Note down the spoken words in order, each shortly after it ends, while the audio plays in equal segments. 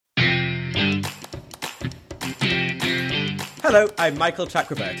Hello, I'm Michael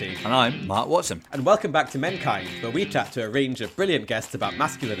Chakraborty. And I'm Mark Watson. And welcome back to Menkind, where we chat to a range of brilliant guests about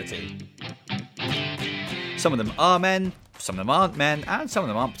masculinity. Some of them are men, some of them aren't men, and some of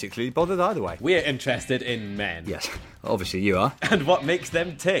them aren't particularly bothered either way. We're interested in men. Yes, obviously you are. And what makes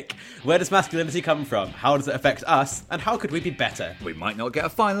them tick? Where does masculinity come from? How does it affect us? And how could we be better? We might not get a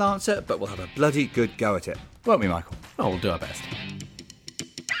final answer, but we'll have a bloody good go at it. Won't we, Michael? Oh, we'll do our best.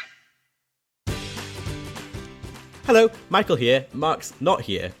 Hello, Michael here. Mark's not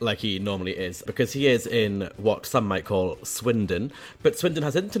here like he normally is, because he is in what some might call Swindon. But Swindon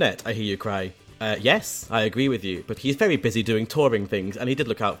has internet, I hear you cry. Yes, I agree with you, but he's very busy doing touring things, and he did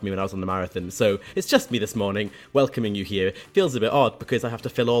look out for me when I was on the marathon, so it's just me this morning, welcoming you here. Feels a bit odd, because I have to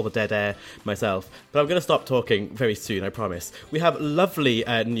fill all the dead air myself, but I'm going to stop talking very soon, I promise. We have lovely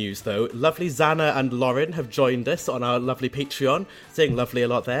news, though. Lovely Zana and Lauren have joined us on our lovely Patreon, saying lovely a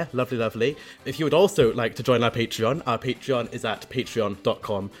lot there, lovely, lovely. If you would also like to join our Patreon is at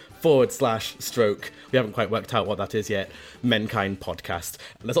patreon.com/stroke. We haven't quite worked out what that is yet. Menkind Podcast.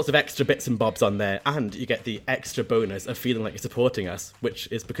 And there's lots of extra bits and bobs on there, and you get the extra bonus of feeling like you're supporting us, which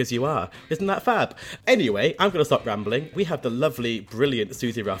is because you are. Isn't that fab? Anyway, I'm going to stop rambling. We have the lovely, brilliant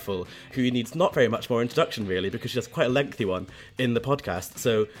Suzi Ruffell, who needs not very much more introduction, really, because she has quite a lengthy one in the podcast.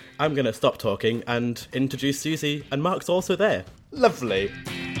 So I'm going to stop talking and introduce Suzi, and Mark's also there. Lovely.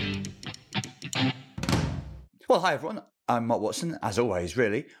 Well, hi everyone. I'm Mark Watson, as always,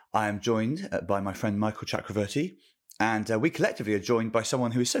 really. I am joined by my friend Michael Chakraborty, and we collectively are joined by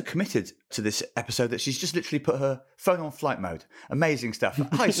someone who is so committed to this episode that she's just literally put her phone on flight mode. Amazing stuff.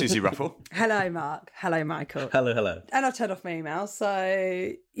 Hi, Suzi Ruffell. Hello, Mark. Hello, Michael. Hello, hello. And I've turned off my email,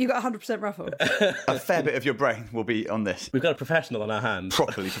 so you got 100% Ruffle. A fair bit of your brain will be on this. We've got a professional on our hands.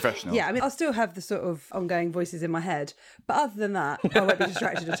 Properly professional. Yeah, I mean, I'll still have the sort of ongoing voices in my head, but other than that, I won't be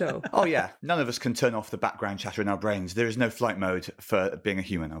distracted at all. Oh, yeah. None of us can turn off the background chatter in our brains. There is no flight mode for being a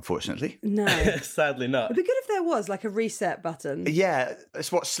human, unfortunately. No. Sadly not. It'd be good if there was, like, a reset button. Yeah,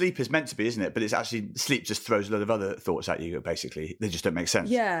 it's what sleep is meant to be, isn't it? But it's actually, sleep just throws a lot of other thoughts at you, basically. They just don't make sense.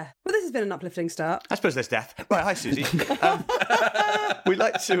 Yeah. Well, this has been an uplifting start. I suppose there's death. Right, hi, Suzi. We'd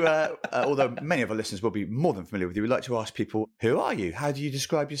like to, although many of our listeners will be more than familiar with you, we'd like to ask people, who are you? How do you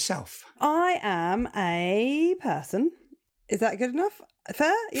describe yourself? I am a person. Is that good enough?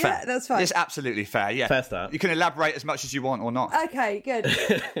 Fair? Yeah, Fair. That's fine. It's absolutely fair, yeah. Fair start. You can elaborate as much as you want or not. Okay, good.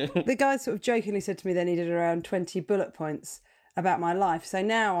 The guy sort of jokingly said to me they needed around 20 bullet points about my life. So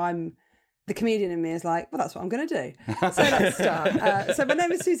now the comedian in me is like, well, that's what I'm going to do. So let's start. So my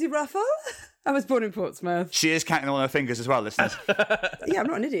name is Suzi Ruffell. I was born in Portsmouth. She is counting on her fingers as well, listeners. Yeah, I'm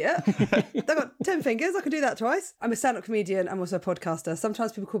not an idiot. They've got 10 fingers. I can do that twice. I'm a stand-up comedian. I'm also a podcaster.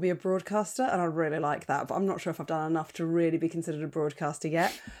 Sometimes people call me a broadcaster, and I really like that, but I'm not sure if I've done enough to really be considered a broadcaster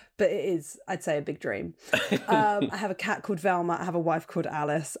yet. But it is, I'd say, a big dream. I have a cat called Velma. I have a wife called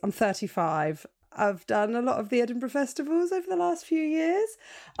Alice. I'm 35. I've done a lot of the Edinburgh festivals over the last few years.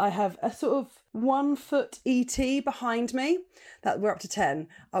 I have a sort of 1 foot ET behind me. That we're up to 10.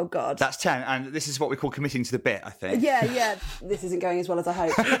 Oh, God. That's 10, and this is what we call committing to the bit, I think. Yeah. This isn't going as well as I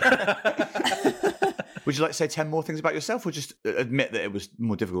hoped. Would you like to say 10 more things about yourself, or just admit that it was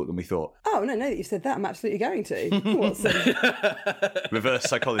more difficult than we thought? Oh, no, that you've said that, I'm absolutely going to. Watson. Reverse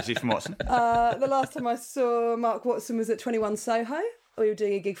psychology from Watson. The last time I saw Mark Watson was at 21 Soho. We were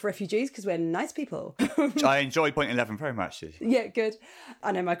doing a gig for refugees because we're nice people. I enjoyed point 11 very much. Yeah, good.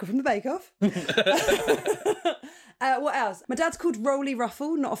 I know Michael from the Bake Off. What else? My dad's called Rolly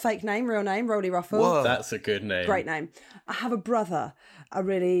Ruffell, not a fake name, real name, Rolly Ruffell. Whoa. That's a good name. Great name. I have a brother. I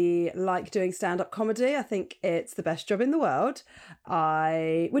really like doing stand-up comedy. I think it's the best job in the world.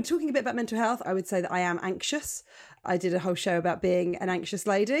 We're talking a bit about mental health. I would say that I am anxious. I did a whole show about being an anxious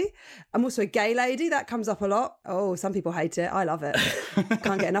lady. I'm also a gay lady. That comes up a lot. Oh, some people hate it. I love it.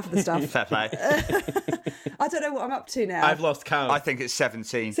 Can't get enough of the stuff. Fair play. I don't know what I'm up to now. I've lost count. I think it's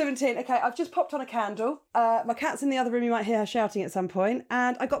 17. 17. Okay, I've just popped on a candle. My cat's in the other room. You might hear her shouting at some point.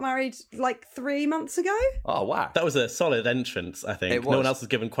 And I got married like 3 months ago. Oh, wow. That was a solid entrance, I think. It was. No one else has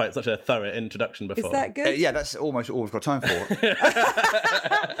given quite such a thorough introduction before. Is that good? Yeah, that's almost all we've got time for.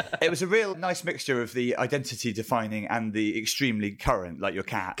 It was a real nice mixture of the identity-defining and the extremely current, like your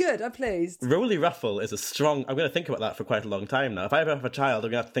cat. Good, I'm pleased. Rolly Ruffell is a strong... I'm going to think about that for quite a long time now. If I ever have a child,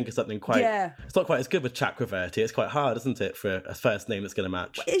 I'm going to have to think of something quite... Yeah. It's not quite as good with Chakraborty. It's quite hard, isn't it, for a first name that's going to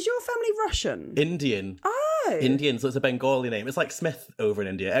match? Is your family Russian? Indian. Ah, Indian, so it's a Bengali name. It's like Smith over in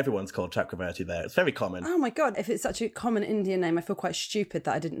India. Everyone's called Chakravarti there. It's very common. Oh my God, if it's such a common Indian name, I feel quite stupid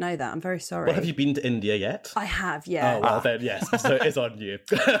that I didn't know that. I'm very sorry. Well, have you been to India yet? I have, yeah. Oh, well, then, yes. So it is on you.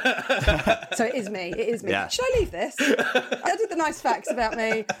 So it is me. It is me. Yeah. Should I leave this? I did the nice facts about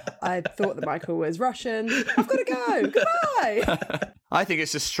me. I thought that Michael was Russian. I've got to go. Goodbye. I think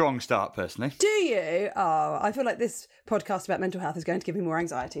it's a strong start, personally. Do you? Oh, I feel like this podcast about mental health is going to give me more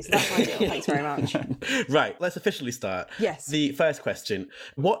anxiety. So that's ideal. Thanks very much. Right, let's officially start. Yes. The first question.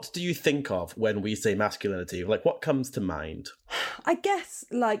 What do you think of when we say masculinity? Like, what comes to mind? I guess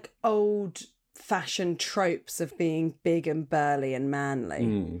like old fashioned tropes of being big and burly and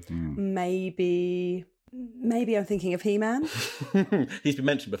manly. Maybe I'm thinking of He-Man. He's been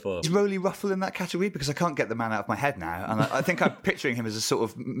mentioned before. Is Roly Ruffell in that category? Because I can't get the man out of my head now. And I think I'm picturing him as a sort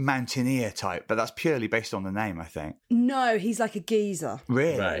of mountaineer type, but that's purely based on the name, I think. No, he's like a geezer.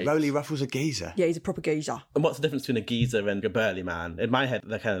 Really? Right. Roly Ruffell's a geezer? Yeah, he's a proper geezer. And what's the difference between a geezer and a burly man? In my head,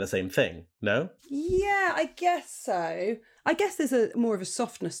 they're kind of the same thing, no? Yeah, I guess so. I guess there's more of a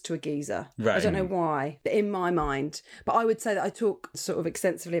softness to a geezer. Right. I don't know why, but in my mind. But I would say that I talk sort of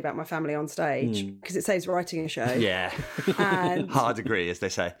extensively about my family on stage because it saves writing a show. Yeah. And Hard agree, as they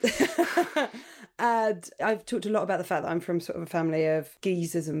say. And I've talked a lot about the fact that I'm from sort of a family of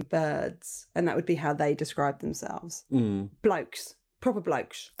geezers and birds, and that would be how they describe themselves. Blokes. Proper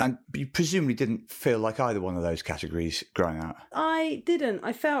blokes. And you presumably didn't feel like either one of those categories growing up? I didn't.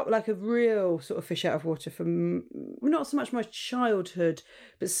 I felt like a real sort of fish out of water from not so much my childhood,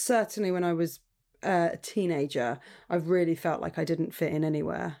 but certainly when I was a teenager, I really felt like I didn't fit in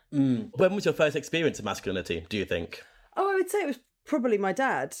anywhere. When was your first experience of masculinity, do you think? Oh, I would say it was probably my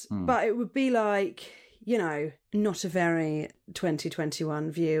dad, but it would be like, you know, not a very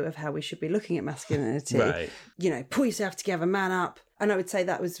 2021 view of how we should be looking at masculinity. Right. You know, pull yourself together, man up. And I would say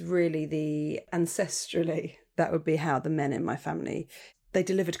that was really ancestrally, that would be how the men in my family, they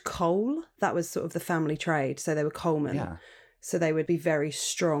delivered coal. That was sort of the family trade. So they were coalmen. Yeah. So they would be very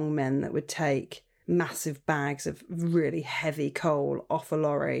strong men that would take massive bags of really heavy coal off a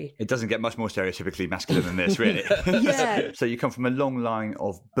lorry. It doesn't get much more stereotypically masculine than this, really. Yeah. So you come from a long line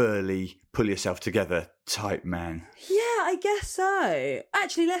of burly, pull yourself together type men. Yeah, I guess so.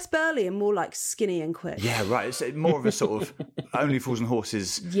 Actually, less burly and more like skinny and quick. Yeah, right. It's more of a sort of only fools and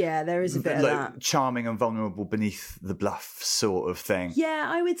horses. Yeah, there is a bit of that. Charming and vulnerable beneath the bluff sort of thing. Yeah,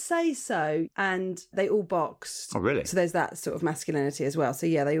 I would say so. And they all boxed. Oh, really? So there's that sort of masculinity as well. So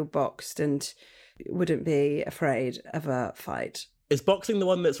yeah, they all boxed and wouldn't be afraid of a fight. Is boxing the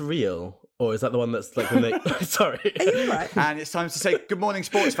one that's real? Or is that the one that's like when they... Sorry. Are you all right? And it's time to say good morning,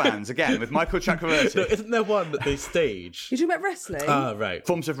 sports fans, again, with Michael Chakravarti. No, isn't there one that they stage? You're talking about wrestling? Ah, right.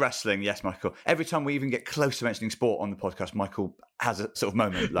 Forms of wrestling, yes, Michael. Every time we even get close to mentioning sport on the podcast, Michael has a sort of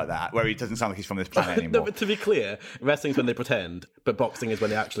moment like that where he doesn't sound like he's from this planet anymore. No, but to be clear, wrestling's when they pretend, but boxing is when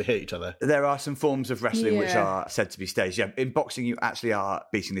they actually hit each other. There are some forms of wrestling which Yeah. are said to be staged. Yeah, in boxing, you actually are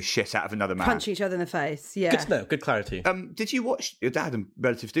beating the shit out of another man. Punch each other in the face, yeah. Good to know. Good clarity. Did you watch your dad and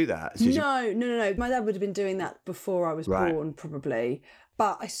relatives do that? Did you- No. My dad would have been doing that before I was Right. born, probably.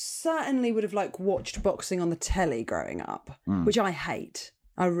 But I certainly would have watched boxing on the telly growing up, which I hate.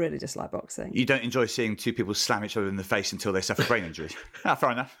 I really dislike boxing. You don't enjoy seeing two people slam each other in the face until they suffer brain injury. Fair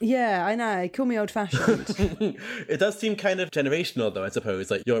enough. Yeah, I know. Call me old-fashioned. It does seem kind of generational, though, I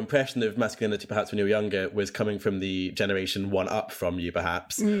suppose. Like, your impression of masculinity, perhaps when you were younger, was coming from the generation one up from you,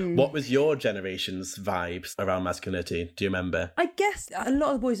 perhaps. What was your generation's vibes around masculinity? Do you remember? I guess a lot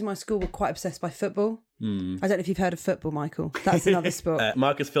of the boys in my school were quite obsessed by football. I don't know if you've heard of football, Michael. That's another sport.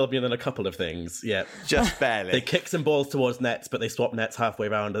 Marcus filled me in on a couple of things. Yeah. Just barely. They kick some balls towards nets, but they swap nets halfway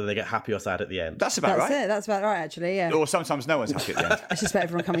around and they get happy or sad at the end. That's about That's right. it. That's about right, actually, yeah. Or sometimes no one's happy at the end. It's just about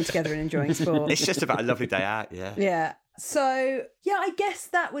everyone coming together and enjoying sport. It's just about a lovely day out, yeah. Yeah. So, yeah, I guess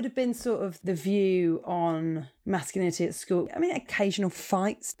that would have been sort of the view on masculinity at school. I mean, occasional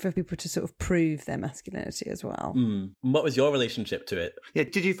fights for people to sort of prove their masculinity as well. What was your relationship to it? Yeah,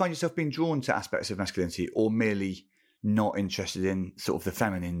 did you find yourself being drawn to aspects of masculinity or merely not interested in sort of the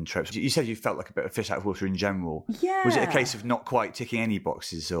feminine tropes? You said you felt like a bit of fish out of water in general. Yeah. Was it a case of not quite ticking any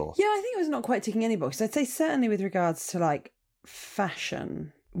boxes or? Yeah, I think it was not quite ticking any boxes. I'd say certainly with regards to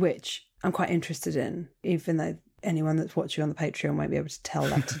fashion, which I'm quite interested in, even though anyone that's watching on the Patreon won't be able to tell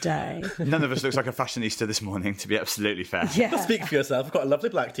that today. None of us looks like a fashionista this morning, to be absolutely fair. Yeah. Speak for yourself. I've got a lovely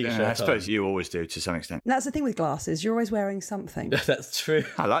black t-shirt I on. suppose you always do to some extent. That's the thing with glasses. You're always wearing something. That's true.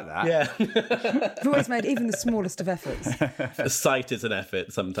 I like that. Yeah. You've always made even the smallest of efforts. The sight is an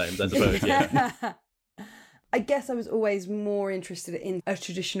effort sometimes, I suppose, yeah. I guess I was always more interested in a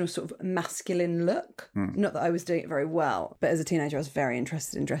traditional sort of masculine look. Not that I was doing it very well, but as a teenager, I was very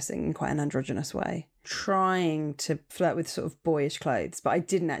interested in dressing in quite an androgynous way. trying to flirt with sort of boyish clothes, but I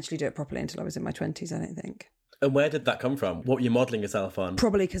didn't actually do it properly until I was in my 20s, I don't think. And where did that come from? What were you modelling yourself on?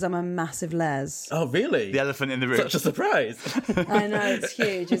 Probably because I'm a massive les. Oh, really? The elephant in the room. Such a surprise. I know, it's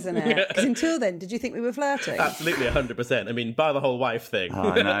huge, isn't it? Because until then, did you think we were flirting? Absolutely, 100%. I mean, bar the whole wife thing.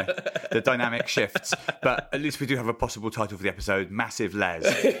 Oh, I know. The dynamic shifts. But at least we do have a possible title for the episode, Massive Les.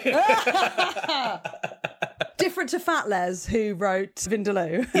 Different to Fat Les, who wrote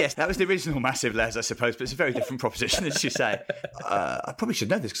Vindaloo. Yes, that was the original Massive Les, I suppose, but it's a very different proposition, as you say. I probably should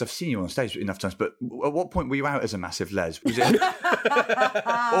know this because I've seen you on stage enough times, but at what point were you out as a Massive Les? Was it...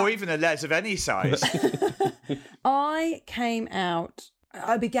 or even a Les of any size? I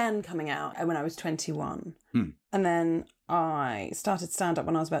began coming out when I was 21. And then I started stand-up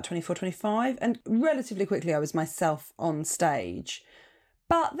when I was about 24, 25. And relatively quickly, I was myself on stage.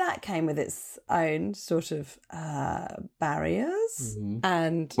 But that came with its own sort of barriers.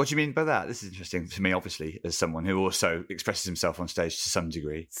 And what do you mean by that? This is interesting to me, obviously, as someone who also expresses himself on stage to some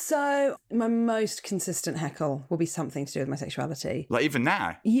degree. So my most consistent heckle will be something to do with my sexuality. Like even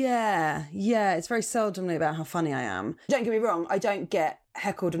now? Yeah. It's very seldomly about how funny I am. Don't get me wrong, I don't get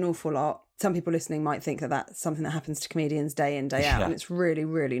heckled an awful lot. Some people listening might think that that's something that happens to comedians day in, day out, and it's really,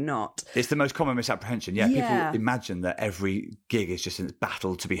 really not. It's the most common misapprehension. Yeah, people imagine that every gig is just a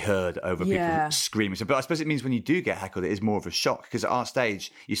battle to be heard over people screaming. But I suppose it means when you do get heckled, it is more of a shock, because at our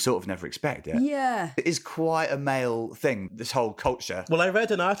stage, you sort of never expect it. Yeah. It is quite a male thing, this whole culture. Well, I read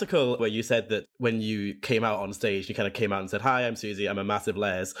an article where you said that when you came out on stage, you kind of came out and said, "Hi, I'm Susie, I'm a massive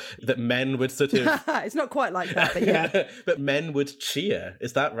les," that men would sort of... It's not quite like that, but yeah. But men would cheer.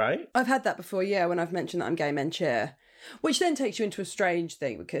 Is that right? I've had that before, yeah, when I've mentioned that I'm gay, men cheer. Which then takes you into a strange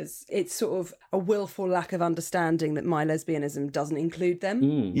thing, because it's sort of a willful lack of understanding that my lesbianism doesn't include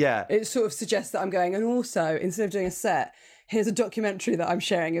them. Yeah. It sort of suggests that I'm going, and also, instead of doing a set, here's a documentary that I'm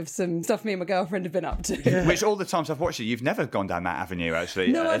sharing of some stuff me and my girlfriend have been up to. Yeah. Which all the times I've watched it, you've never gone down that avenue,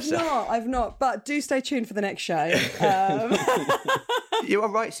 actually. No, I've not. But do stay tuned for the next show. You are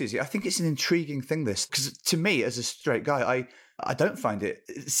right, Susie. I think it's an intriguing thing, this. Because to me, as a straight guy, I don't find it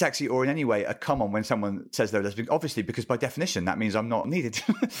sexy or in any way a come on when someone says they're lesbian. Obviously, because by definition, that means I'm not needed.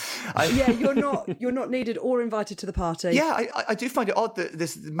 You're not needed or invited to the party. Yeah, I do find it odd that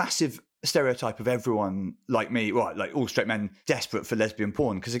this massive stereotype of everyone like me, well, like all straight men desperate for lesbian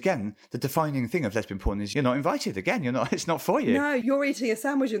porn, because again, the defining thing of lesbian porn is you're not invited. Again, it's not for you. No, you're eating a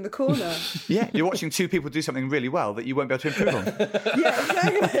sandwich in the corner. Yeah, you're watching two people do something really well that you won't be able to improve on. Yeah,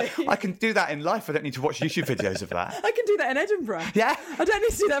 exactly. I can do that in life. I don't need to watch YouTube videos of that. I can do that in Edinburgh. Yeah. I don't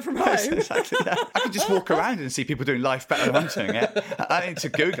need to do that from home. Exactly that. I can just walk around and see people doing life better than I'm doing it. I need to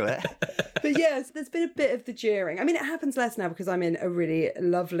Google it. But yes, there's been a bit of the jeering. I mean, it happens less now because I'm in a really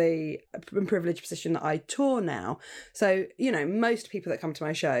lovely and privileged position that I tour now. So, most people that come to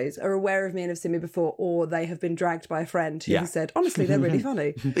my shows are aware of me and have seen me before, or they have been dragged by a friend who said, honestly, they're really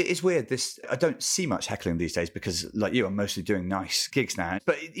funny. It's weird. I don't see much heckling these days because, like you, I'm mostly doing nice gigs now.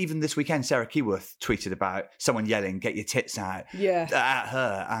 But even this weekend, Sarah Keyworth tweeted about someone yelling, "Get your tits out," at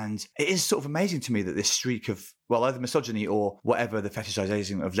her. And it is sort of amazing to me that this streak of, well, either misogyny or whatever the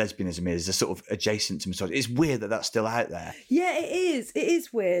fetishization of lesbianism is sort of adjacent to misogyny. It's weird that that's still out there. Yeah, it is. It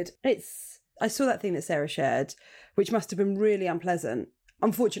is weird. I saw that thing that Sarah shared, which must have been really unpleasant.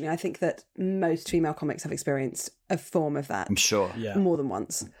 Unfortunately, I think that most female comics have experienced a form of that. I'm sure. More than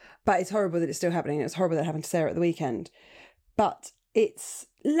once. But it's horrible that it's still happening. It's horrible that it happened to Sarah at the weekend. But it's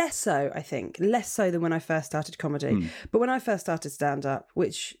less so, I think. Less so than when I first started comedy. But when I first started stand-up,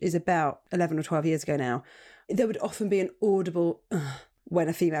 which is about 11 or 12 years ago now, there would often be an audible when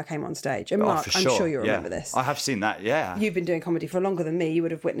a female came on stage. And Mark, I'm sure you remember this. I have seen that, yeah. You've been doing comedy for longer than me. You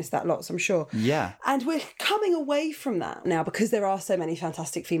would have witnessed that lots, I'm sure. Yeah. And we're coming away from that now because there are so many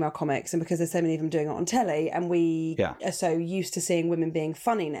fantastic female comics and because there's so many of them doing it on telly, and we are so used to seeing women being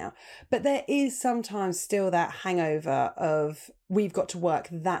funny now. But there is sometimes still that hangover of we've got to work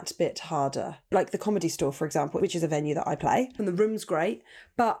that bit harder. Like the Comedy Store, for example, which is a venue that I play. And the room's great.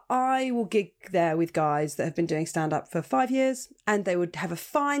 But I will gig there with guys that have been doing stand-up for 5 years, and they would have a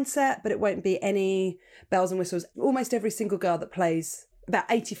fine set, but it won't be any bells and whistles. Almost every single girl that plays, about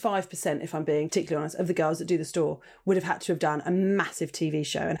 85%, if I'm being particularly honest, of the girls that do the store would have had to have done a massive TV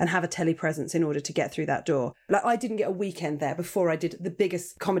show and have a telly presence in order to get through that door. Like, I didn't get a weekend there before I did the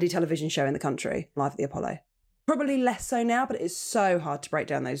biggest comedy television show in the country, live at the Apollo. Probably less so now, but it's so hard to break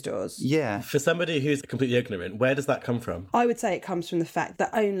down those doors. Yeah. For somebody who's completely ignorant, where does that come from? I would say it comes from the fact that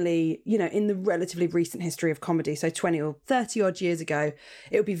only, in the relatively recent history of comedy, so 20 or 30 odd years ago,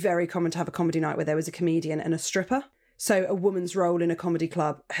 it would be very common to have a comedy night where there was a comedian and a stripper. So a woman's role in a comedy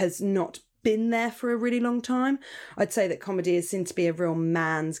club has not been there for a really long time. I'd say that comedy has seemed to be a real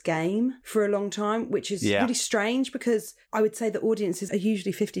man's game for a long time, which is really strange because I would say that audiences are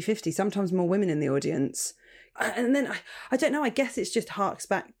usually 50-50, sometimes more women in the audience. And then, I don't know, I guess it's just harks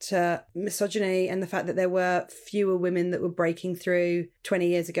back to misogyny and the fact that there were fewer women that were breaking through 20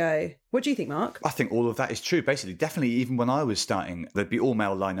 years ago. What do you think, Mark? I think all of that is true. Basically, definitely, even when I was starting, there'd be all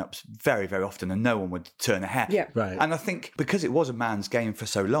male lineups very, very often, and no one would turn a hair. Yeah, right. And I think because it was a man's game for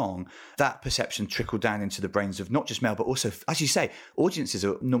so long, that perception trickled down into the brains of not just male, but also, as you say, audiences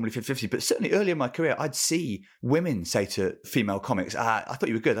are normally 50-50. But certainly early in my career, I'd see women say to female comics, I thought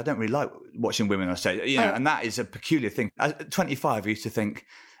you were good. I don't really like watching women on stage. You know, and that is a peculiar thing. At 25, I used to think,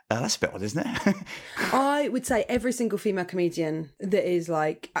 that's a bit odd, isn't it? I would say every single female comedian that is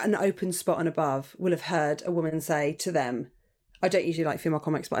like an open spot and above will have heard a woman say to them, I don't usually like female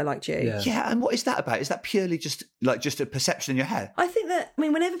comics, but I liked you. Yeah, and what is that about? Is that purely just a perception in your head? I think that,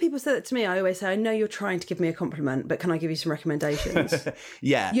 whenever people say that to me, I always say, I know you're trying to give me a compliment, but can I give you some recommendations?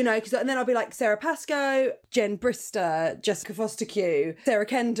 Yeah. You know, because then I'll be like Sarah Pascoe, Jen Brister, Jessica Foster-Q, Sarah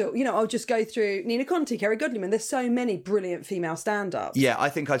Kendall. You know, I'll just go through Nina Conti, Kerry Godliman. There's so many brilliant female stand-ups. Yeah, I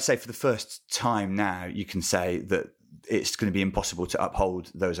think I'd say for the first time now, you can say that it's going to be impossible to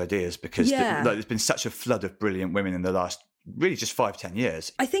uphold those ideas because there's been such a flood of brilliant women in the last really just 5-10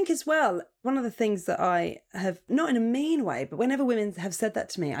 years. I think as well, one of the things that I have, not in a mean way, but whenever women have said that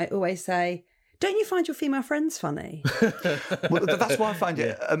to me, I always say, don't you find your female friends funny? Well, that's why I find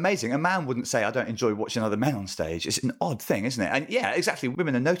it amazing. A man wouldn't say, I don't enjoy watching other men on stage. It's an odd thing, isn't it? And yeah, exactly.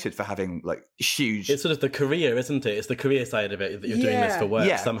 Women are noted for having like huge... It's sort of the career, isn't it? It's the career side of it that you're doing this for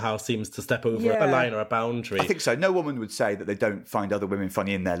work somehow seems to step over a line or a boundary. I think so. No woman would say that they don't find other women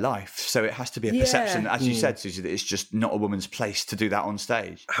funny in their life. So it has to be a perception, as you said, Susie, that it's just not a woman's place to do that on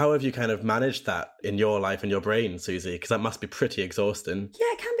stage. How have you kind of managed that in your life and your brain, Susie? Because that must be pretty exhausting.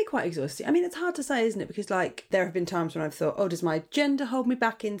 Yeah, it can be quite exhausting. I mean, it's hard to say, isn't it? Because like there have been times when I've thought, oh, does my gender hold me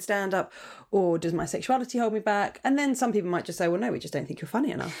back in stand-up, or does my sexuality hold me back? And then some people might just say, well, no, we just don't think you're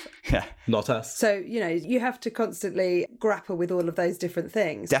funny enough. Yeah, not us. So, you know, you have to constantly grapple with all of those different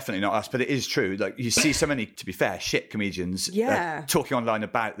things. Definitely not us, but it is true. Like you see so many, to be fair, shit comedians talking online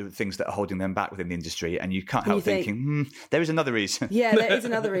about the things that are holding them back within the industry, and you can't help thinking, there is another reason. Yeah, there is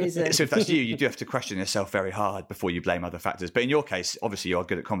another reason. So if that's you do have to question yourself very hard before you blame other factors. But in your case, obviously you are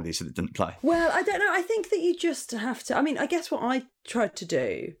good at comedy, so that didn't play. Well, I don't know. I think that you just have to, I guess what I tried to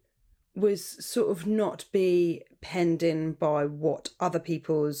do was sort of not be penned in by what other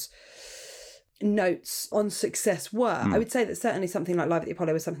people's notes on success were. I would say that certainly something like Live at the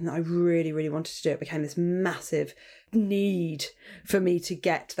Apollo was something that I really, really wanted to do. It became this massive need for me to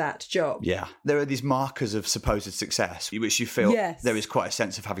get that job. Yeah. There are these markers of supposed success, which you feel there is quite a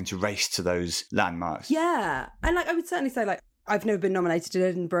sense of having to race to those landmarks. Yeah. And like I would certainly say, like, I've never been nominated in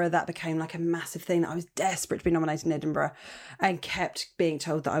Edinburgh. That became like a massive thing that I was desperate to be nominated in Edinburgh, and kept being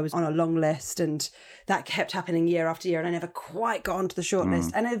told that I was on a long list, and that kept happening year after year, and I never quite got onto the short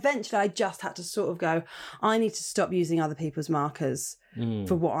list. And eventually I just had to sort of go, I need to stop using other people's markers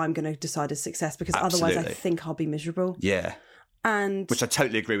for what I'm going to decide as success, because otherwise I think I'll be miserable. Yeah. And which I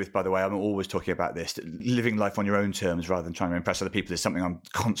totally agree with, by the way. I'm always talking about this. Living life on your own terms rather than trying to impress other people is something I'm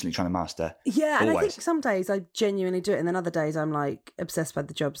constantly trying to master. Yeah, always. And I think some days I genuinely do it, and then other days I'm like obsessed by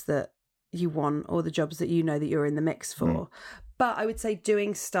the jobs that you want or the jobs that you know that you're in the mix for. But I would say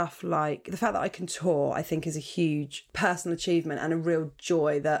doing stuff like the fact that I can tour, I think is a huge personal achievement and a real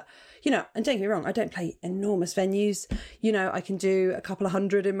joy that, you know, and don't get me wrong, I don't play enormous venues. You know, I can do a couple of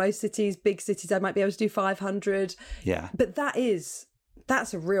hundred in most cities. Big cities, I might be able to do 500. Yeah. But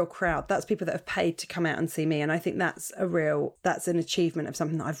that's a real crowd. That's people that have paid to come out and see me. And I think that's an achievement of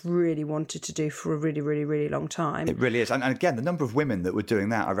something that I've really wanted to do for a really, really, really long time. It really is. And again, the number of women that were doing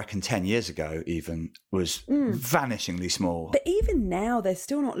that, I reckon 10 years ago even, was vanishingly small. But even now, there's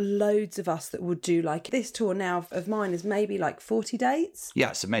still not loads of us that would do like this tour now of mine is maybe like 40 dates.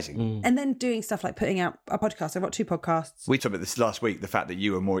 Yeah, it's amazing. And then doing stuff like putting out a podcast. I've got 2 podcasts. We talked about this last week, the fact that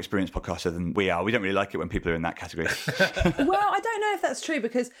you are a more experienced podcaster than we are. We don't really like it when people are in that category. Well, I don't know if that's true,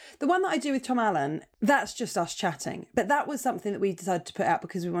 because the one that I do with Tom Allen, that's just us chatting. But that was something that we decided to put out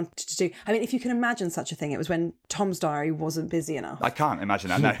because we wanted to do. I mean, if you can imagine such a thing, it was when Tom's diary wasn't busy enough. I can't imagine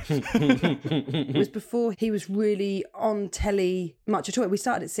that, no. It was before he was really on telly much at all. We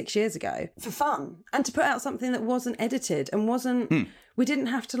started it 6 years ago for fun and to put out something that wasn't edited and wasn't... We didn't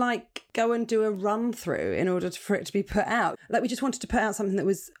have to like go and do a run through in order for it to be put out. Like we just wanted to put out something that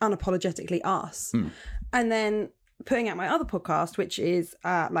was unapologetically us. And then putting out my other podcast, which is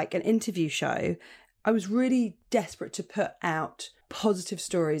like an interview show, I was really desperate to put out positive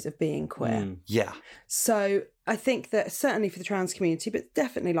stories of being queer. Yeah. So I think that certainly for the trans community, but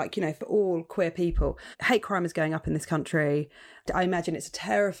definitely like, you know, for all queer people, hate crime is going up in this country. I imagine it's a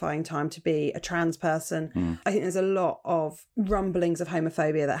terrifying time to be a trans person. I think there's a lot of rumblings of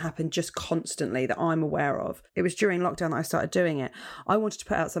homophobia that happen just constantly that I'm aware of. It was during lockdown that I started doing it. I wanted to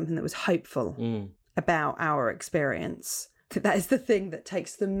put out something that was hopeful about our experience. That is the thing that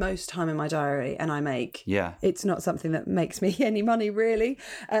takes the most time in my diary and I make. Yeah. It's not something that makes me any money, really.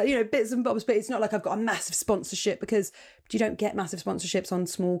 You know, bits and bobs, but it's not like I've got a massive sponsorship, because you don't get massive sponsorships on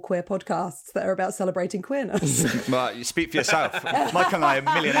small queer podcasts that are about celebrating queerness. Well, you speak for yourself. Michael and I are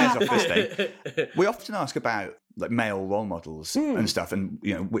millionaires off this thing. We often ask about like male role models and stuff, and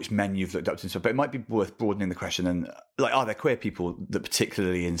you know which men you've looked up to and stuff. But it might be worth broadening the question and like, are there queer people that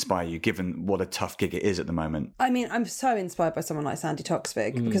particularly inspire you, given what a tough gig it is at the moment? I mean, I'm so inspired by someone like Sandy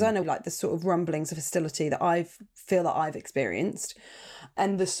Toksvig because I know like the sort of rumblings of hostility that I feel that I've experienced,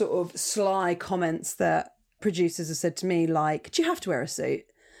 and the sort of sly comments that producers have said to me, like, "Do you have to wear a suit?"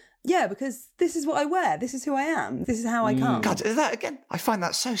 Yeah, because this is what I wear. This is who I am. This is how I come. God, is that again? I find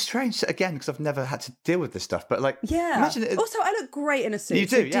that so strange. Again, because I've never had to deal with this stuff. But like, yeah. Imagine it. Also, I look great in a suit. You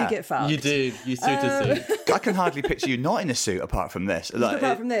do, so yeah. do get fucked. You do. You suit a suit. I can hardly picture you not in a suit apart from this. Like,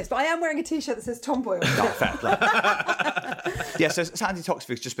 apart from this, but I am wearing a t-shirt that says Tomboy on it. Not fair play. Yeah, so Sandy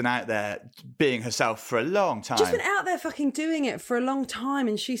Toksvig's just been out there being herself for a long time. Just been out there fucking doing it for a long time,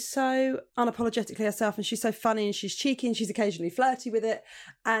 and she's so unapologetically herself, and she's so funny, and she's cheeky, and she's occasionally flirty with it,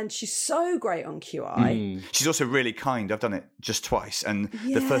 and she's so great on QI. She's also really kind. I've done it just twice, and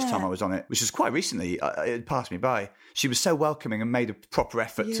the first time I was on it, which was quite recently, it passed me by. She was so welcoming and made a proper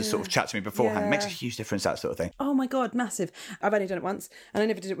effort to sort of chat to me beforehand. It makes a huge difference, that sort of thing. Oh my God, massive. I've only done it once, and I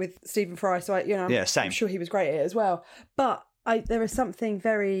never did it with Stephen Fry, so I'm sure he was great at it as well. But there is something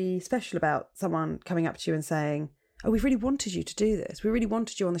very special about someone coming up to you and saying, "Oh, we've really wanted you to do this. We really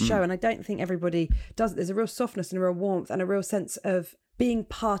wanted you on the show." And I don't think everybody does it. There's a real softness and a real warmth and a real sense of being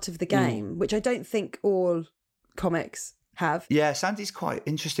part of the game, which I don't think all comics have. Yeah, Sandy's quite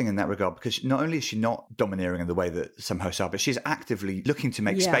interesting in that regard, because not only is she not domineering in the way that some hosts are, but she's actively looking to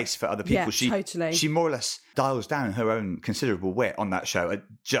make space for other people. Totally. She more or less dials down her own considerable wit on that show. It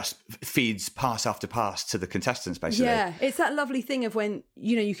just feeds pass after pass to the contestants, basically. Yeah, it's that lovely thing of when,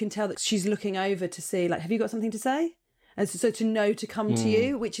 you know, you can tell that she's looking over to see, like, have you got something to say? And so to know to come to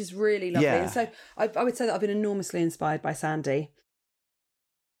you, which is really lovely. Yeah. And so I would say that I've been enormously inspired by Sandy.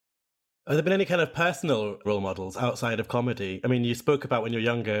 Have there been any kind of personal role models outside of comedy? I mean, you spoke about when you were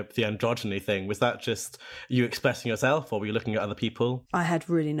younger, the androgyny thing. Was that just you expressing yourself, or were you looking at other people? I had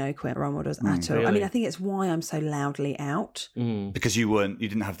really no queer role models at all. Really? I mean, I think it's why I'm so loudly out. Because you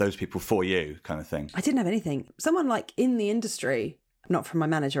didn't have those people for you, kind of thing. I didn't have anything. Someone like in the industry, not from my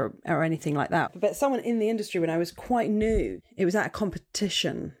manager or anything like that, but someone in the industry when I was quite new, it was at a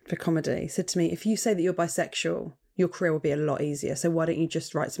competition for comedy, said to me, "If you say that you're bisexual, your career will be a lot easier. So why don't you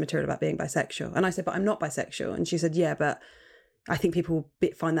just write some material about being bisexual?" And I said, "But I'm not bisexual." And she said, "Yeah, but I think people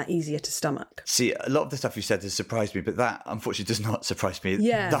will find that easier to stomach." See, a lot of the stuff you said has surprised me, but that unfortunately does not surprise me.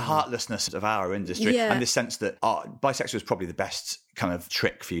 Yeah. The heartlessness of our industry and the sense that bisexual is probably the best kind of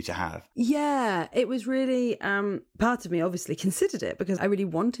trick for you to have. Yeah, it was really, part of me obviously considered it because I really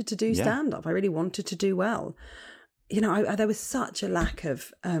wanted to do stand-up. I really wanted to do well. You know, there was such a lack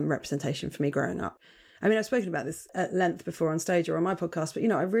of representation for me growing up. I mean, I've spoken about this at length before on stage or on my podcast, but, you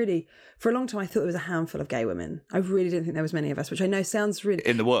know, I really, for a long time, I thought there was a handful of gay women. I really didn't think there was many of us, which I know sounds really...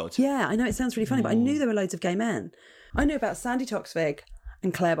 In the world? Yeah, I know it sounds really funny, but I knew there were loads of gay men. I knew about Sandy Toksvig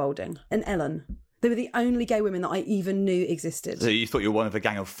and Claire Boulding and Ellen. They were the only gay women that I even knew existed. So you thought you were one of a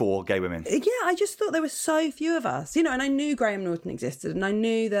gang of 4 gay women? Yeah, I just thought there were so few of us, you know, and I knew Graham Norton existed, and I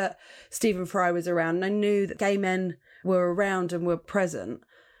knew that Stephen Fry was around, and I knew that gay men were around and were present.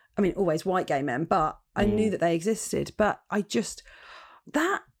 I mean, always white gay men, but I knew that they existed. But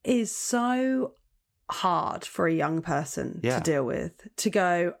that is so hard for a young person to deal with, to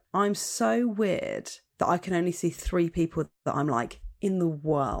go, I'm so weird that I can only see 3 people that I'm like in the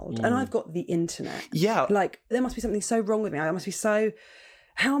world. And I've got the internet. Yeah. Like, there must be something so wrong with me. I must be so...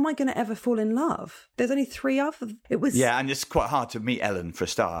 How am I going to ever fall in love? There's only 3 of them. It was... Yeah, and it's quite hard to meet Ellen for a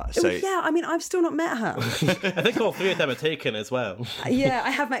start. So yeah, I mean, I've still not met her. I think all 3 of them are taken as well. Yeah,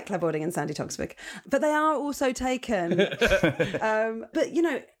 I have met Claire Boulding and Sandy Toksvig, but they are also taken. But, you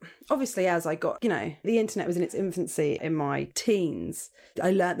know, obviously as I got, you know, the internet was in its infancy in my teens.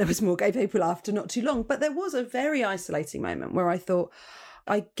 I learnt there was more gay people after not too long, but there was a very isolating moment where I thought,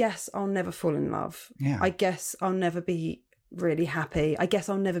 I guess I'll never fall in love. Yeah. I guess I'll never be really happy. I guess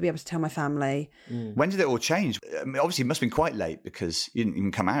I'll never be able to tell my family. When did it all change? I mean, obviously it must have been quite late because you didn't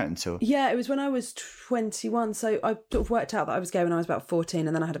even come out until... Yeah, it was when I was 21. So I sort of worked out that I was gay when I was about 14,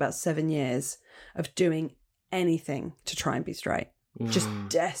 and then I had about 7 years of doing anything to try and be straight. Just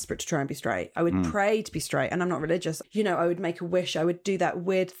desperate to try and be straight. I would pray to be straight, and I'm not religious. You know, I would make a wish. I would do that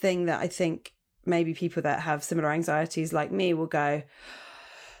weird thing that I think maybe people that have similar anxieties like me will go,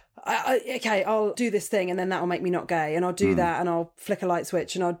 okay, I'll do this thing and then that will make me not gay, and I'll do that and I'll flick a light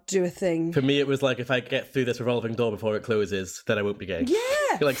switch and I'll do a thing. For me, it was like, if I get through this revolving door before it closes, then I won't be gay. Yeah.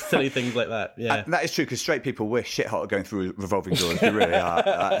 Like silly things like that. Yeah. And that is true, because straight people wish shit hot at going through revolving doors. They really are.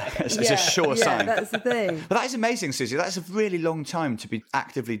 It's a sure sign. Yeah, that's the thing. But that is amazing, Susie. That's a really long time to be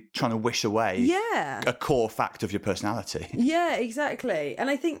actively trying to wish away a core fact of your personality. Yeah, exactly. And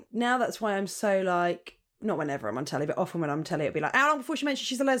I think now that's why I'm so like, not whenever I'm on telly, but often when I'm on telly, it'll be like, how long before she mentions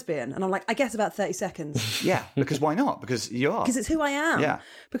she's a lesbian? And I'm like, I guess about 30 seconds. Yeah, because why not? Because you are. Because it's who I am. Yeah.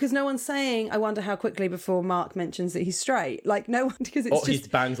 Because no one's saying, I wonder how quickly before Mark mentions that he's straight. Like, no one, because it's He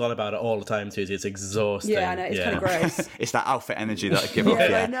bangs on about it all the time, Susie. It's exhausting. Yeah, I know, it's kind of gross. It's that alpha energy that I give off.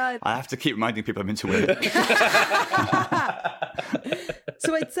 Yeah, I know. I have to keep reminding people I'm into women.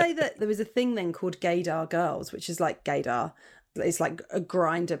 So I'd say that there was a thing then called gaydar girls, which is like gaydar. It's like a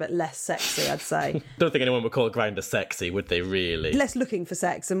grinder, but less sexy, I'd say. Don't think anyone would call Grindr sexy, would they really? Less looking for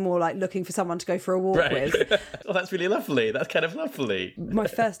sex and more like looking for someone to go for a walk with. Oh, that's really lovely. That's kind of lovely. My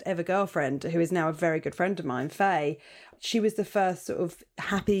first ever girlfriend, who is now a very good friend of mine, Faye, she was the first sort of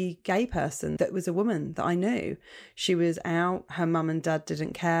happy gay person that was a woman that I knew. She was out. Her mum and dad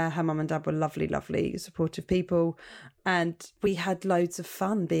didn't care. Her mum and dad were lovely, lovely, supportive people. And we had loads of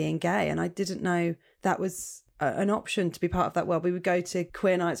fun being gay. And I didn't know that was an option to be part of that world. We would go to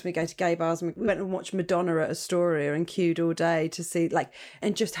queer nights, we'd go to gay bars, and we went and watched Madonna at Astoria and queued all day to see, like,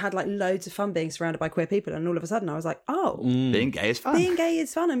 and just had like loads of fun being surrounded by queer people. And all of a sudden I was like, oh, being gay is fun. Being gay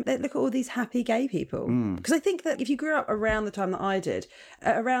is fun. And look at all these happy gay people. Because I think that if you grew up around the time that I did,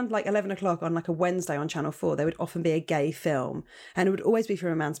 around like 11 o'clock on like a Wednesday on Channel 4, there would often be a gay film, and it would always be from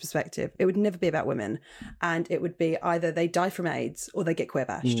a man's perspective. It would never be about women, and it would be either they die from AIDS or they get queer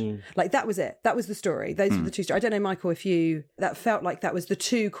bashed. Like, that was it. That was the story. Those were the two stories. I don't know, Michael, if that felt like that was the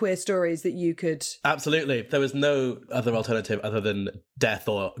two queer stories that you could... Absolutely. There was no other alternative other than death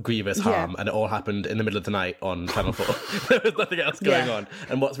or grievous harm, and it all happened in the middle of the night on Channel 4. There was nothing else going on.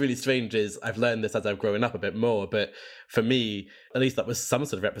 And what's really strange is I've learned this as I've grown up a bit more, but for me, at least that was some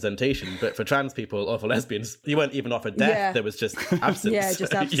sort of representation. But for trans people or for lesbians, you weren't even offered death. There was just absence.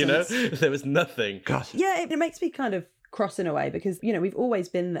 Just absence. You know? There was nothing. God. Yeah, it makes me kind of cross in a way, because, you know, we've always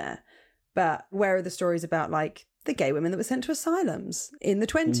been there. But where are the stories about, like, the gay women that were sent to asylums in the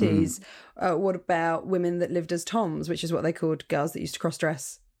 20s? What about women that lived as toms, which is what they called girls that used to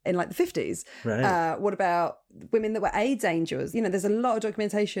cross-dress in like the 50s? Right. What about women that were AIDS angels? You know, there's a lot of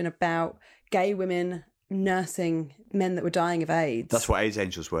documentation about gay women nursing men that were dying of AIDS. That's what AIDS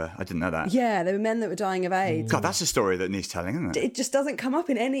angels were. I didn't know that. Yeah, they were men that were dying of AIDS. God, that's a story that needs telling, isn't it? It just doesn't come up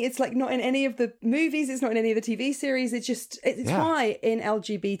in any, it's like not in any of the movies, it's not in any of the TV series, it's why in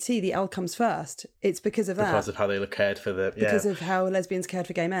LGBT the L comes first. It's because of that. Because of how they cared for the... Because of how lesbians cared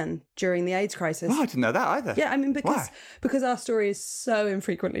for gay men during the AIDS crisis. Oh, I didn't know that either. Yeah, I mean, because our story is so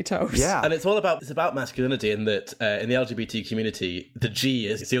infrequently told. Yeah. And it's about masculinity, in that in the LGBT community, the G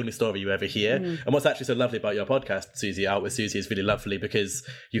is the only story you ever hear. And what's actually so lovely about your podcast, Susie, Out with Susie, is really lovely, because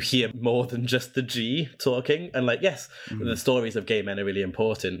you hear more than just the G talking. And like, yes, the stories of gay men are really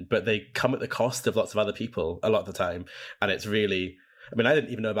important, but they come at the cost of lots of other people a lot of the time. And it's really... I mean, I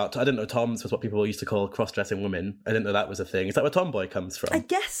didn't know toms was what people used to call cross-dressing women. I didn't know that was a thing. Is that where tomboy comes from? I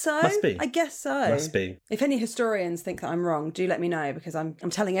guess so. Must be. I guess so. Must be. If any historians think that I'm wrong, do let me know, because I'm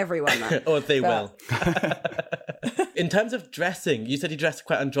telling everyone that. Or they will. In terms of dressing, you said you dressed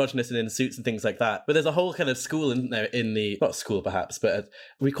quite androgynous and in suits and things like that, but there's a whole kind of school in there, not school perhaps, but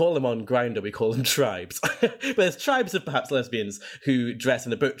we call them on Grindr, we call them tribes. But there's tribes of perhaps lesbians who dress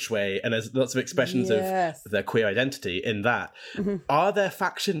in a butch way, and there's lots of expressions of their queer identity in that. Are there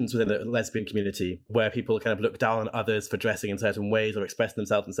factions within the lesbian community where people kind of look down on others for dressing in certain ways or expressing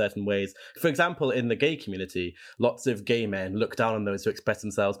themselves in certain ways? For example, in the gay community, lots of gay men look down on those who express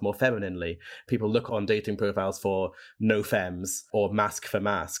themselves more femininely. People look on dating profiles for no femmes or mask for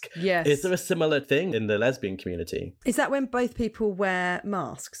mask. Yes. Is there a similar thing in the lesbian community? Is that when both people wear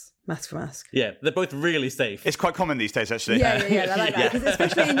masks? Mask for mask. Yeah, they're both really safe. It's quite common these days, actually. Yeah, I like that. 'Cause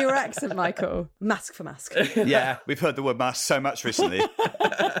especially in your accent, Michael. Mask for mask. Yeah, we've heard the word mask so much recently.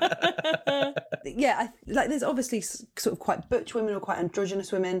 Yeah, there's obviously sort of quite butch women or quite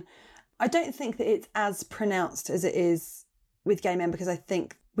androgynous women. I don't think that it's as pronounced as it is with gay men, because I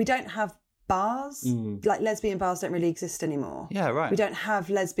think we don't have bars. Like, lesbian bars don't really exist anymore. Yeah, right. We don't have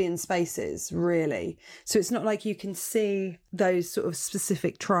lesbian spaces, really. So it's not like you can see those sort of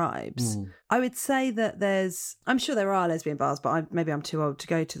specific tribes. I would say that I'm sure there are lesbian bars, but maybe I'm too old to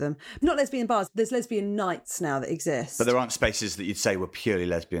go to them. Not lesbian bars, there's lesbian nights now that exist. But there aren't spaces that you'd say were purely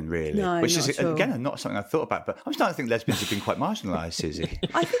lesbian, really. No, which not is, at all. again, not something I've thought about. But I'm starting to think lesbians have been quite marginalised, Susie.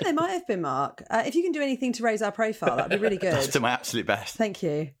 I think they might have been, Mark. If you can do anything to raise our profile, that'd be really good. That's to my absolute best. Thank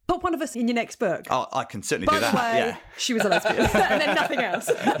you. Pop one of us in your next book. Oh, I can certainly By do that. the way, Yeah. she was a lesbian. And then nothing else.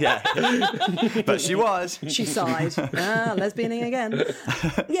 Yeah. But she was. She sighed. Lesbianing again.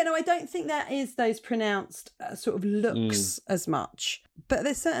 Yeah, no, I don't think there is those pronounced sort of looks as much. But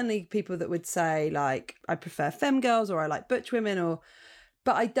there's certainly people that would say, like, I prefer femme girls or I like butch women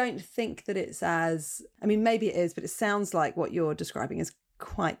but I don't think that it's as... I mean, maybe it is, but it sounds like what you're describing is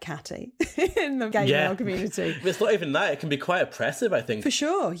quite catty in the gay male community. It's not even that. It can be quite oppressive, I think. For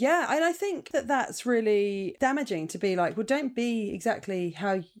sure, yeah. And I think that that's really damaging to be like, well, don't be exactly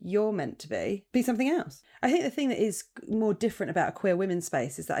how you're meant to be something else. I think the thing that is more different about a queer women's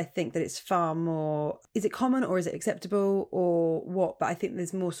space is that I think that it's far more, is it common or is it acceptable or what? But I think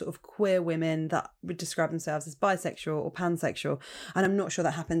there's more sort of queer women that would describe themselves as bisexual or pansexual. And I'm not sure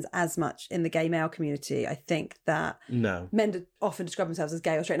that happens as much in the gay male community. I think that men often describe themselves as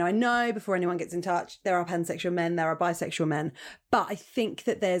gay or straight. Now, I know before anyone gets in touch, there are pansexual men, there are bisexual men, but I think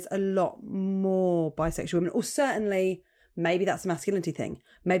that there's a lot more bisexual women, or certainly maybe that's a masculinity thing.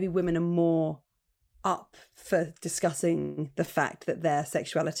 Maybe women are more up for discussing the fact that their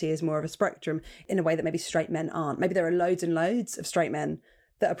sexuality is more of a spectrum in a way that maybe straight men aren't. Maybe there are loads and loads of straight men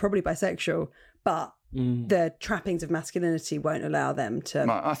that are probably bisexual, but the trappings of masculinity won't allow them to...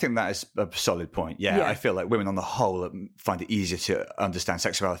 I think that is a solid point. Yeah, I feel like women on the whole find it easier to understand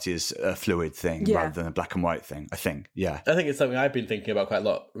sexuality as a fluid thing rather than a black and white thing, I think. Yeah. I think it's something I've been thinking about quite a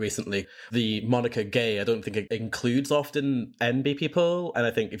lot recently. The moniker gay, I don't think it includes often NB people. And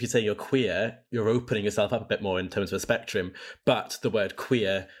I think if you say you're queer, you're opening yourself up a bit more in terms of a spectrum. But the word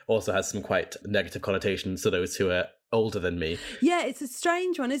queer also has some quite negative connotations to those who are older than me. Yeah, it's a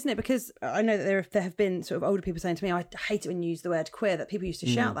strange one, isn't it? Because I know that there have been sort of older people saying to me, I hate it when you use the word queer, that people used to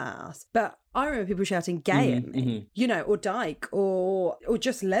shout that at us. But I remember people shouting gay at me, you know, or dyke, or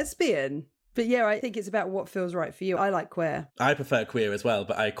just lesbian. But yeah, I think it's about what feels right for you. I like queer. I prefer queer as well,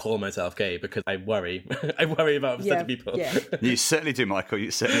 but I call myself gay because I worry. I worry about upsetting people. Yeah. You certainly do, Michael.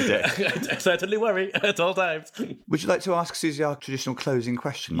 You certainly do. I certainly worry at all times. Would you like to ask Susie our traditional closing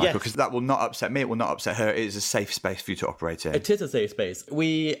question, Michael? Because that will not upset me. It will not upset her. It is a safe space for you to operate in. It is a safe space.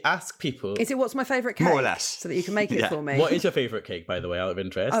 We ask people... Is it what's my favourite cake? More or less. So that you can make it for me. What is your favourite cake, by the way, out of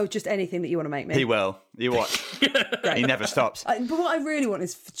interest? Oh, just anything that you want to make me. He will. You watch. He never stops. But what I really want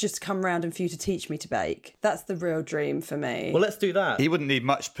is just to come round and for you to teach me to bake. That's the real dream for me. Well, let's do that. He wouldn't need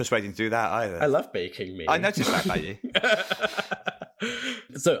much persuading to do that either. I love baking, me. I noticed that about you.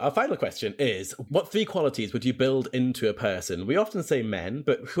 So our final question is, what 3 qualities would you build into a person? We often say men,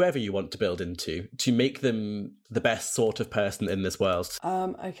 but whoever you want to build into, to make them the best sort of person in this world.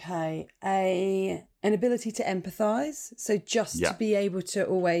 Okay. An ability to empathise. So just to be able to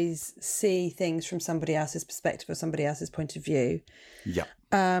always see things from somebody else's perspective or somebody else's point of view. Yeah.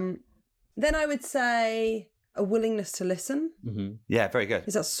 Then I would say a willingness to listen. Mm-hmm. Yeah, very good.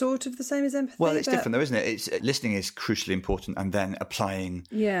 Is that sort of the same as empathy? Well, it's different though, isn't it? Listening is crucially important, and then applying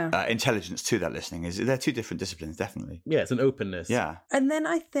intelligence to that listening. They're 2 different disciplines, definitely. Yeah, it's an openness. Yeah. And then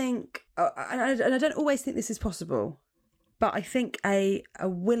I think, and I don't always think this is possible, but I think a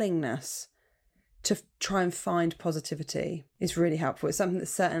willingness to try and find positivity is really helpful. It's something that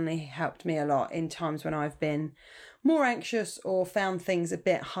certainly helped me a lot in times when I've been more anxious or found things a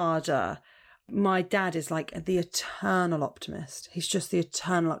bit harder. My dad is like the eternal optimist. He's just the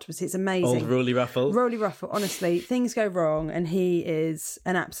eternal optimist. It's amazing. Old Roly Ruffell. Roly Ruffell, honestly. Things go wrong and he is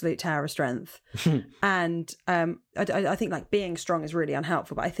an absolute tower of strength. And I think like being strong is really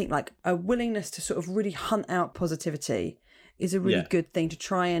unhelpful, but I think like a willingness to sort of really hunt out positivity is a really good thing to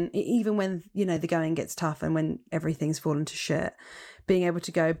try, and even when, you know, the going gets tough and when everything's fallen to shit, being able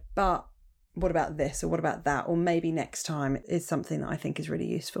to go, but what about this or what about that, or maybe next time, is something that I think is really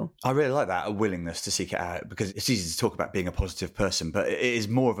useful. I really like that, a willingness to seek it out, because it's easy to talk about being a positive person, but it is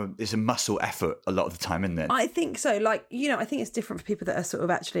more of it's a muscle effort a lot of the time, isn't it? I think so. Like, you know, I think it's different for people that are sort of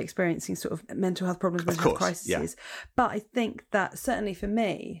actually experiencing sort of mental health problems, mental health crises. Yeah. But I think that certainly for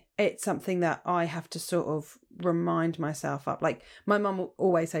me, it's something that I have to sort of remind myself up. Like my mum will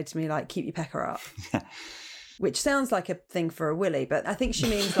always say to me, like, keep your pecker up. Which sounds like a thing for a willy, but I think she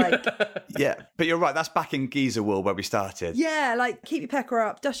means like... Yeah, but you're right. That's back in geezer wool where we started. Yeah, like keep your pecker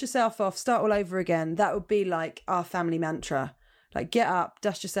up, dust yourself off, start all over again. That would be like our family mantra. Like get up,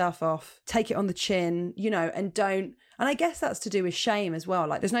 dust yourself off, take it on the chin, you know, and don't... And I guess that's to do with shame as well.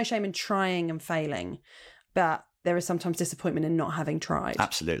 Like there's no shame in trying and failing, but there is sometimes disappointment in not having tried.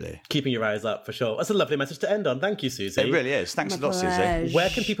 Absolutely. Keeping your eyes up, for sure. That's a lovely message to end on. Thank you, Susie. It really is. Thanks a lot, Susie. pleasure. Where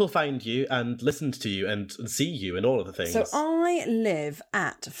can people find you and listen to you and see you and all of the things? So I live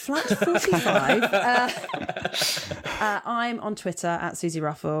at flat 45. I'm on Twitter at Suzi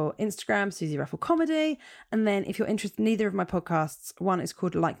Ruffell, Instagram Suzi Ruffell Comedy, and then if you're interested in either of my podcasts, one is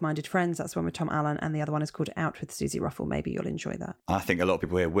called Like Minded Friends, that's the one with Tom Allen, and the other one is called Out with Suzi Ruffell. Maybe you'll enjoy that. I think a lot of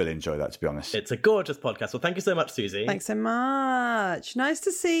people here will enjoy that, to be honest. It's a gorgeous podcast. Well, thank you so much, Susie. Thanks so much. Nice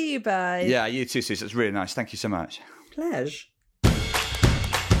to see you, babe. Yeah, you too, Susie. It's really nice. Thank you so much. Pleasure.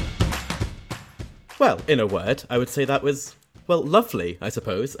 Well, in a word, I would say that was, well, lovely, I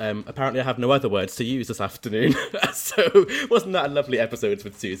suppose. Apparently I have no other words to use this afternoon. So wasn't that a lovely episode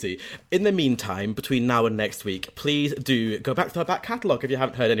with Susie? In the meantime, between now and next week, please do go back to our back catalogue if you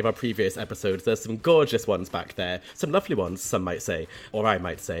haven't heard any of our previous episodes. There's some gorgeous ones back there. Some lovely ones, some might say, or I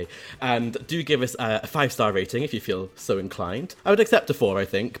might say. And do give us a 5-star rating if you feel so inclined. I would accept a 4, I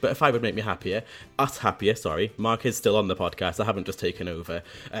think, but a 5 would make me happier. Us happier, sorry. Mark is still on the podcast. I haven't just taken over.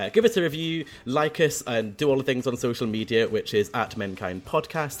 Give us a review, like us, and do all the things on social media, which is at Menkind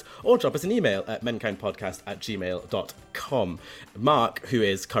Podcast, or drop us an email at menkindpodcast@gmail.com. Mark, who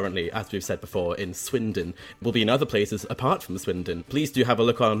is currently, as we've said before, in Swindon, will be in other places apart from Swindon. Please do have a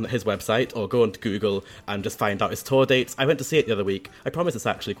look on his website or go onto Google and just find out his tour dates. I went to see it the other week. I promise it's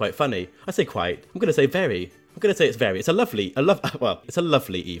actually quite funny. I say quite. I'm going to say very. I'm going to say it's very. It's a lovely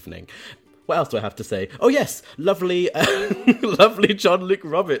evening. What else do I have to say? Oh yes, lovely John Luke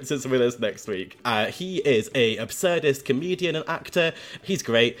Roberts is with us next week. He is a absurdist comedian and actor. He's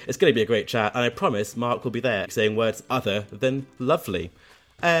great. It's going to be a great chat, and I promise Mark will be there saying words other than lovely.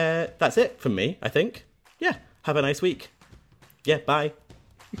 That's it from me, I think. Yeah, have a nice week. Yeah, bye.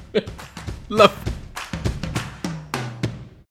 Love.